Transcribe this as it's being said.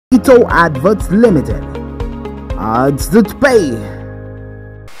Ito Adverts Limited. Ads that pay.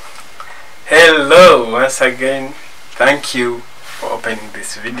 Hello once again. Thank you for opening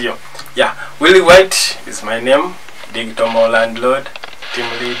this video. Yeah, Willie White is my name, digital mall landlord, team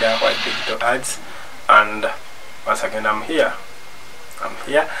leader for digital ads, and once again I'm here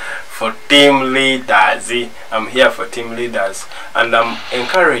for team leaders. I'm here for team leaders, and I'm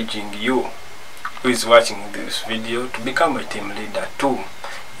encouraging you who is watching this video to become a team leader too.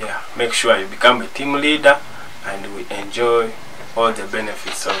 Yeah, make sure you become a team leader and we enjoy all the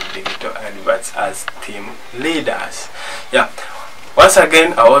benefits of digital adverts as team leaders. Yeah, once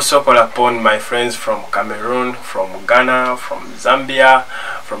again I also call upon my friends from Cameroon, from Ghana, from Zambia,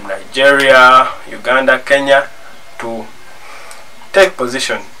 from Nigeria, Uganda, Kenya to take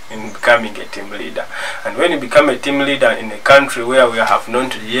position in becoming a team leader. And when you become a team leader in a country where we have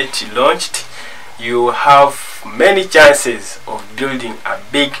not yet launched, you have many chances of building a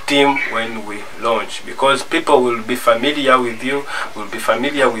big team when we launch, because people will be familiar with you, will be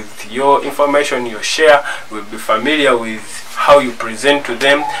familiar with your information you share, will be familiar with how you present to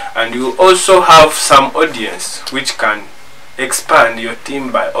them, and you also have some audience which can expand your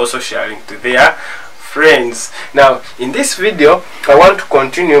team by also sharing to their friends. Now in this video I want to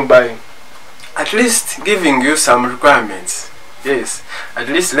continue by at least giving you some requirements. Yes, at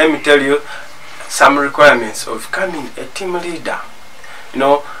least let me tell you some requirements of becoming a team leader. You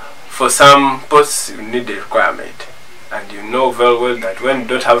know, for some posts you need a requirement, and you know very well that when you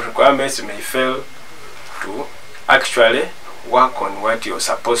don't have requirements you may fail to actually work on what you're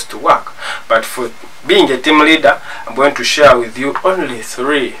supposed to work. But for being a team leader, I'm going to share with you only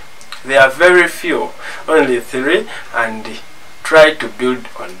 3. There are very few, only 3, and try to build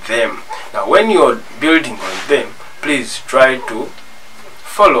on them. Now when you're building on them, please try to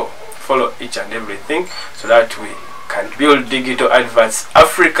follow each and everything, so that we can build Digital Adverts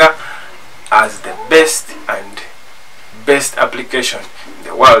Africa as the best application in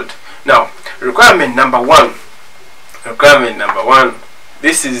the world. Now requirement number one,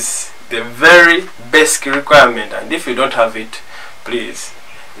 this is the very basic requirement, and if you don't have it, please,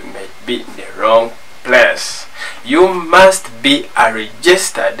 you may be in the wrong place. You must be a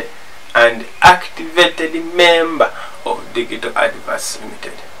registered and activated member of Digital Adverts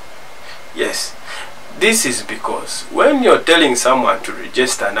Limited. Yes, this is because when you're telling someone to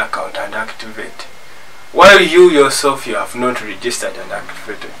register an account and activate, while you yourself you have not registered and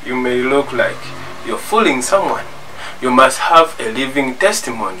activated, you may look like you're fooling someone. You must have a living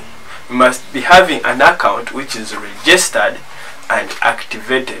testimony. You must be having an account which is registered and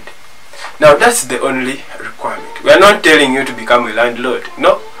activated. Now that's the only requirement. We are not telling you to become a landlord.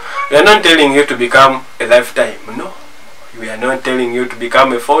 No. We are not telling you to become a lifetime. No. We are not telling you to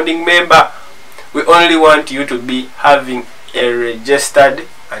become a founding member. We only want you to be having a registered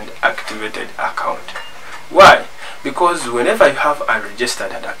and activated account. Why? Because whenever you have a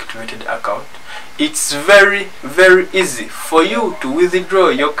registered and activated account, it's very easy for you to withdraw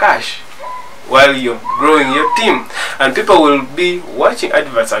your cash while you're growing your team, and people will be watching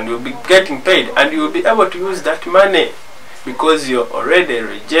adverts and will be getting paid, and you will be able to use that money because you're already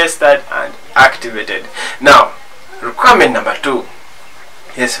registered and activated. Now requirement number 2.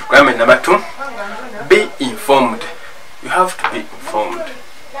 Yes, requirement number 2, be informed. You have to be informed.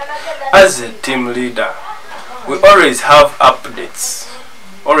 As a team leader, we always have updates,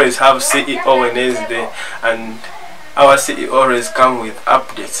 always have CEO Wednesday, and our CEO always come with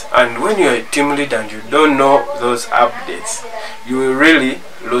updates. And when you're a team leader and you don't know those updates, you will really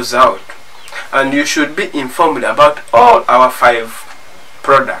lose out. And you should be informed about all our 5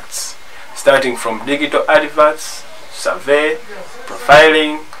 products, starting from digital adverts, survey,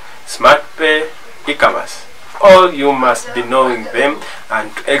 profiling, smart pay, e-commerce. All you must be knowing them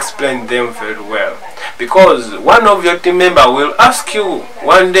and to explain them very well, because one of your team member will ask you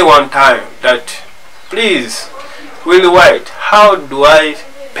one time that, please, Willie White, how do I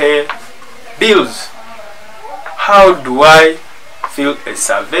pay bills? How do I fill a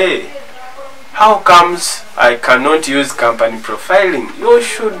survey? How comes I cannot use company profiling? You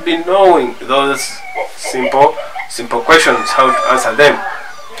should be knowing those simple questions, how to answer them.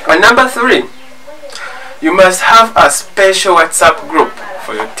 And number 3, you must have a special WhatsApp group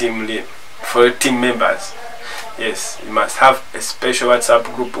for your team members. Yes, you must have a special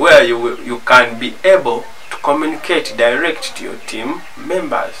WhatsApp group where you can be able to communicate direct to your team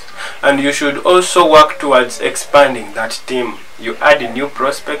members. And you should also work towards expanding that team. You add new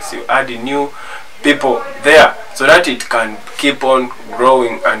prospects, you add new people there, so that it can keep on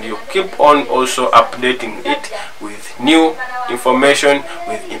growing, and you keep on also updating it with new information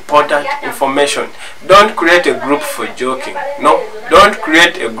with important information. Don't create a group for joking. No, don't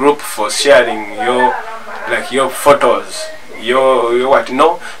create a group for sharing your photos, your what.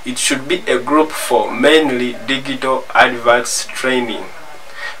 No, it should be a group for mainly digital adverts training,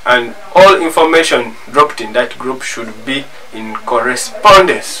 and all information dropped in that group should be in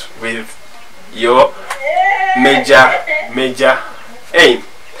correspondence with your major aim.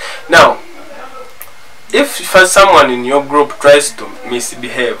 Now, if someone in your group tries to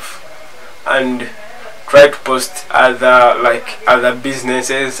misbehave and try to post other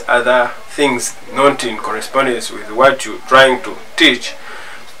businesses, other things not in correspondence with what you're trying to teach,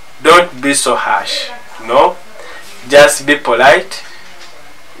 don't be so harsh. No, just be polite.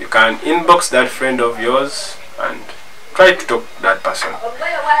 You can inbox that friend of yours and try to talk to that person.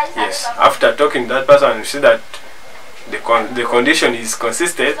 Yes, after talking to that person, you see that the condition is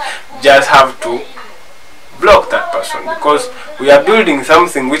consistent, just have to block that person, because we are building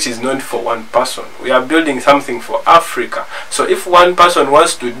something which is not for one person. We are building something for Africa. So if one person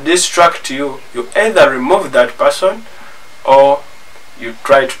wants to distract you, you either remove that person or you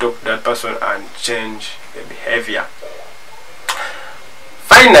try to talk to that person and change the behavior.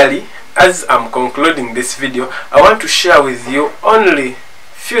 Finally, as I'm concluding this video, I want to share with you only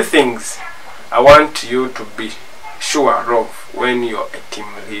few things I want you to be sure of when you're a team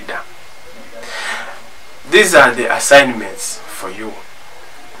leader. These are the assignments for you.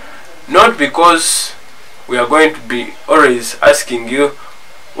 Not because we are going to be always asking you,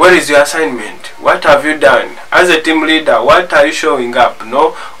 what is your assignment? What have you done? As a team leader, what are you showing up?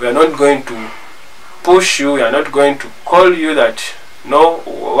 No, we are not going to push you. We are not going to call you that, no,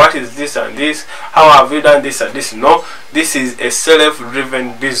 what is this and this? How have you done this and this? No, this is a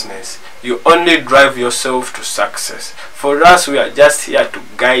self-driven business. You only drive yourself to success. For us, we are just here to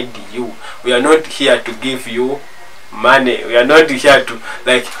guide you. We are not here to give you money. We are not here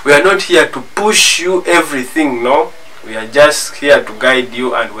to push you everything. No, we are just here to guide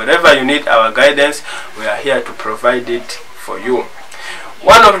you, and wherever you need our guidance, we are here to provide it for you.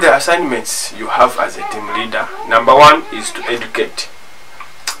 One of the assignments you have as a team leader, number one, is to educate.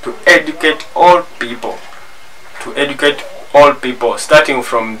 To educate all people. To educate all people, starting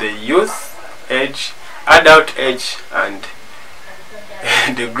from the youth age, adult age, and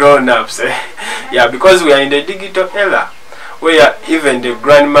the grown-ups. Yeah, because we are in the digital era where even the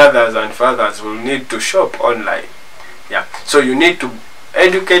grandmothers and fathers will need to shop online. Yeah, so you need to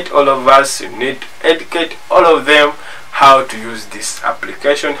educate all of us. You need to educate all of them how to use this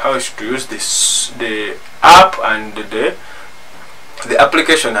application, how to use the app and the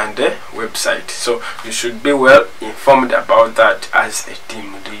application and the website. So you should be well informed about that as a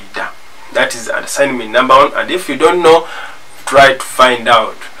team leader. That is assignment number one, and if you don't know, try to find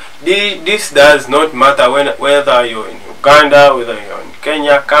out. This does not matter whether you're in Uganda, whether you're in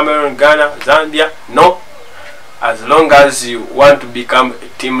Kenya, Cameroon, Ghana, Zambia. No, as long as you want to become a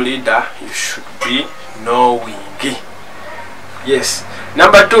team leader, you should be knowing. Yes.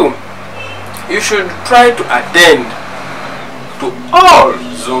 Number two, you should try to attend to all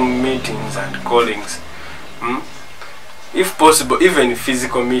Zoom meetings and callings, if possible even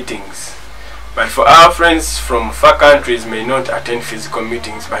physical meetings. But for our friends from far countries may not attend physical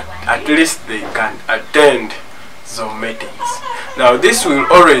meetings, but at least they can attend Zoom meetings. Now this will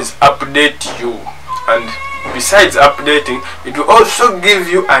always update you, and besides updating, it will also give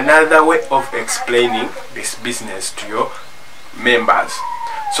you another way of explaining this business to your members.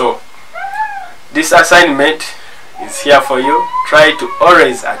 So this assignment is here for you. Try to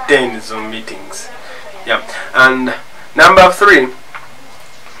always attend Zoom meetings. Yeah. And number three,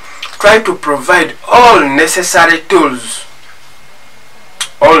 try to provide all necessary tools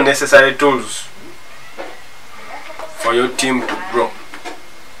for your team to grow.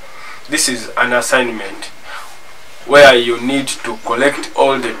 This is an assignment where you need to collect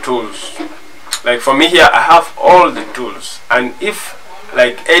all the tools. Like for me here, I have all the tools, and if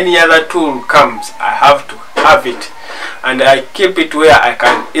like any other tool comes, I have to have it, and I keep it where I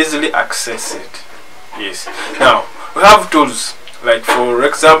can easily access it. Yes. Now we have tools, like for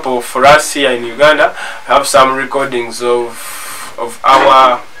example, for us here in Uganda, I have some recordings of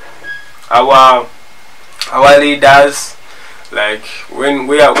our leaders, like when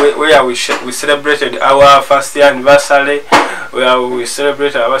we celebrated our first year anniversary, where we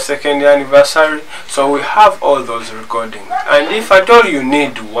celebrated our second year anniversary. So we have all those recordings, and if at all you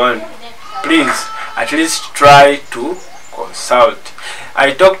need one, please at least try to consult.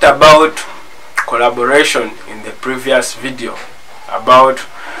 I talked about collaboration in the previous video, about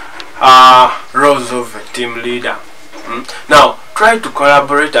roles of a team leader. Now try to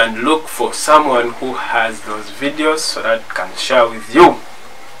collaborate and look for someone who has those videos so that can share with you.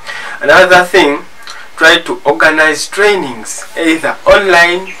 Another thing, try to organize trainings, either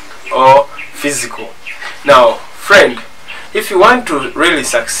online or physical. Now friend, if you want to really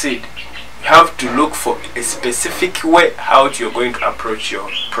succeed, you have to look for a specific way how you're going to approach your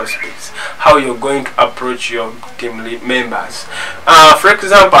prospects, how you're going to approach your team lead members. For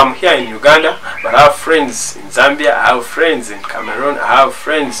example, I'm here in Uganda, but I have friends in Zambia, I have friends in Cameroon, I have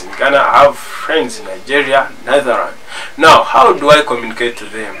friends in Ghana, I have friends in Nigeria, Netherlands. Now, how do I communicate to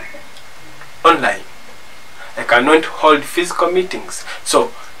them? Online. I cannot hold physical meetings.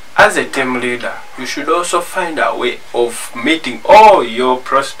 So, as a team leader, you should also find a way of meeting all your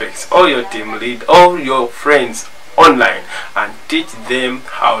prospects, all your team lead, all your friends online, and teach them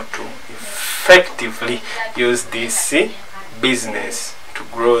how to effectively use this business to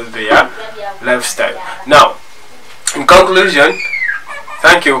grow their lifestyle. Now, in conclusion,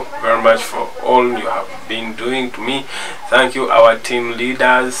 thank you very much for all you have been doing to me. Thank you, our team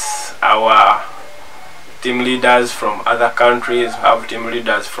leaders, our team leaders from other countries. We have team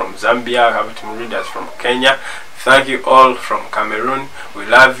leaders from Zambia, we have team leaders from Kenya. Thank you all from Cameroon. We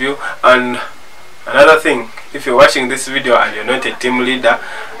love you. And another thing, if you're watching this video and you're not a team leader,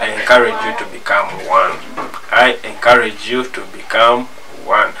 I encourage you to become one. I encourage you to become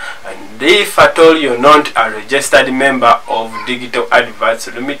one. And if at all you're not a registered member of Digital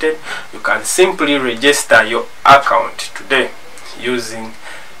Adverts Limited, you can simply register your account today using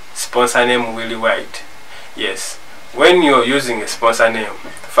sponsor name Willie White. Yes, when you're using a sponsor name,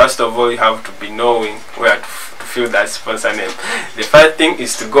 first of all you have to be knowing where to fill that sponsor name. The first thing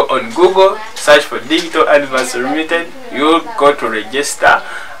is to go on Google, search for Digital Adverts Limited. You'll go to register.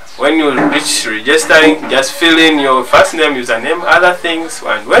 When you reach registering, just fill in your first name, username, other things.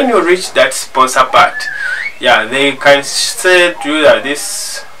 And when you reach that sponsor part, yeah, they can say to you that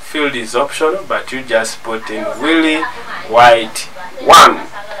this field is optional, but you just put in Willie White 1.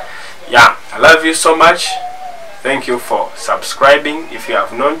 Yeah, I love you so much. Thank you for subscribing. If you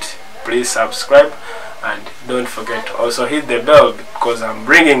have not, please subscribe, and don't forget to also hit the bell, because I'm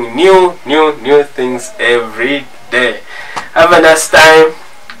bringing new things every day. Have a nice time.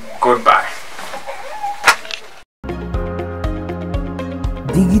 Goodbye.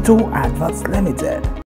 Digital Adverts Limited.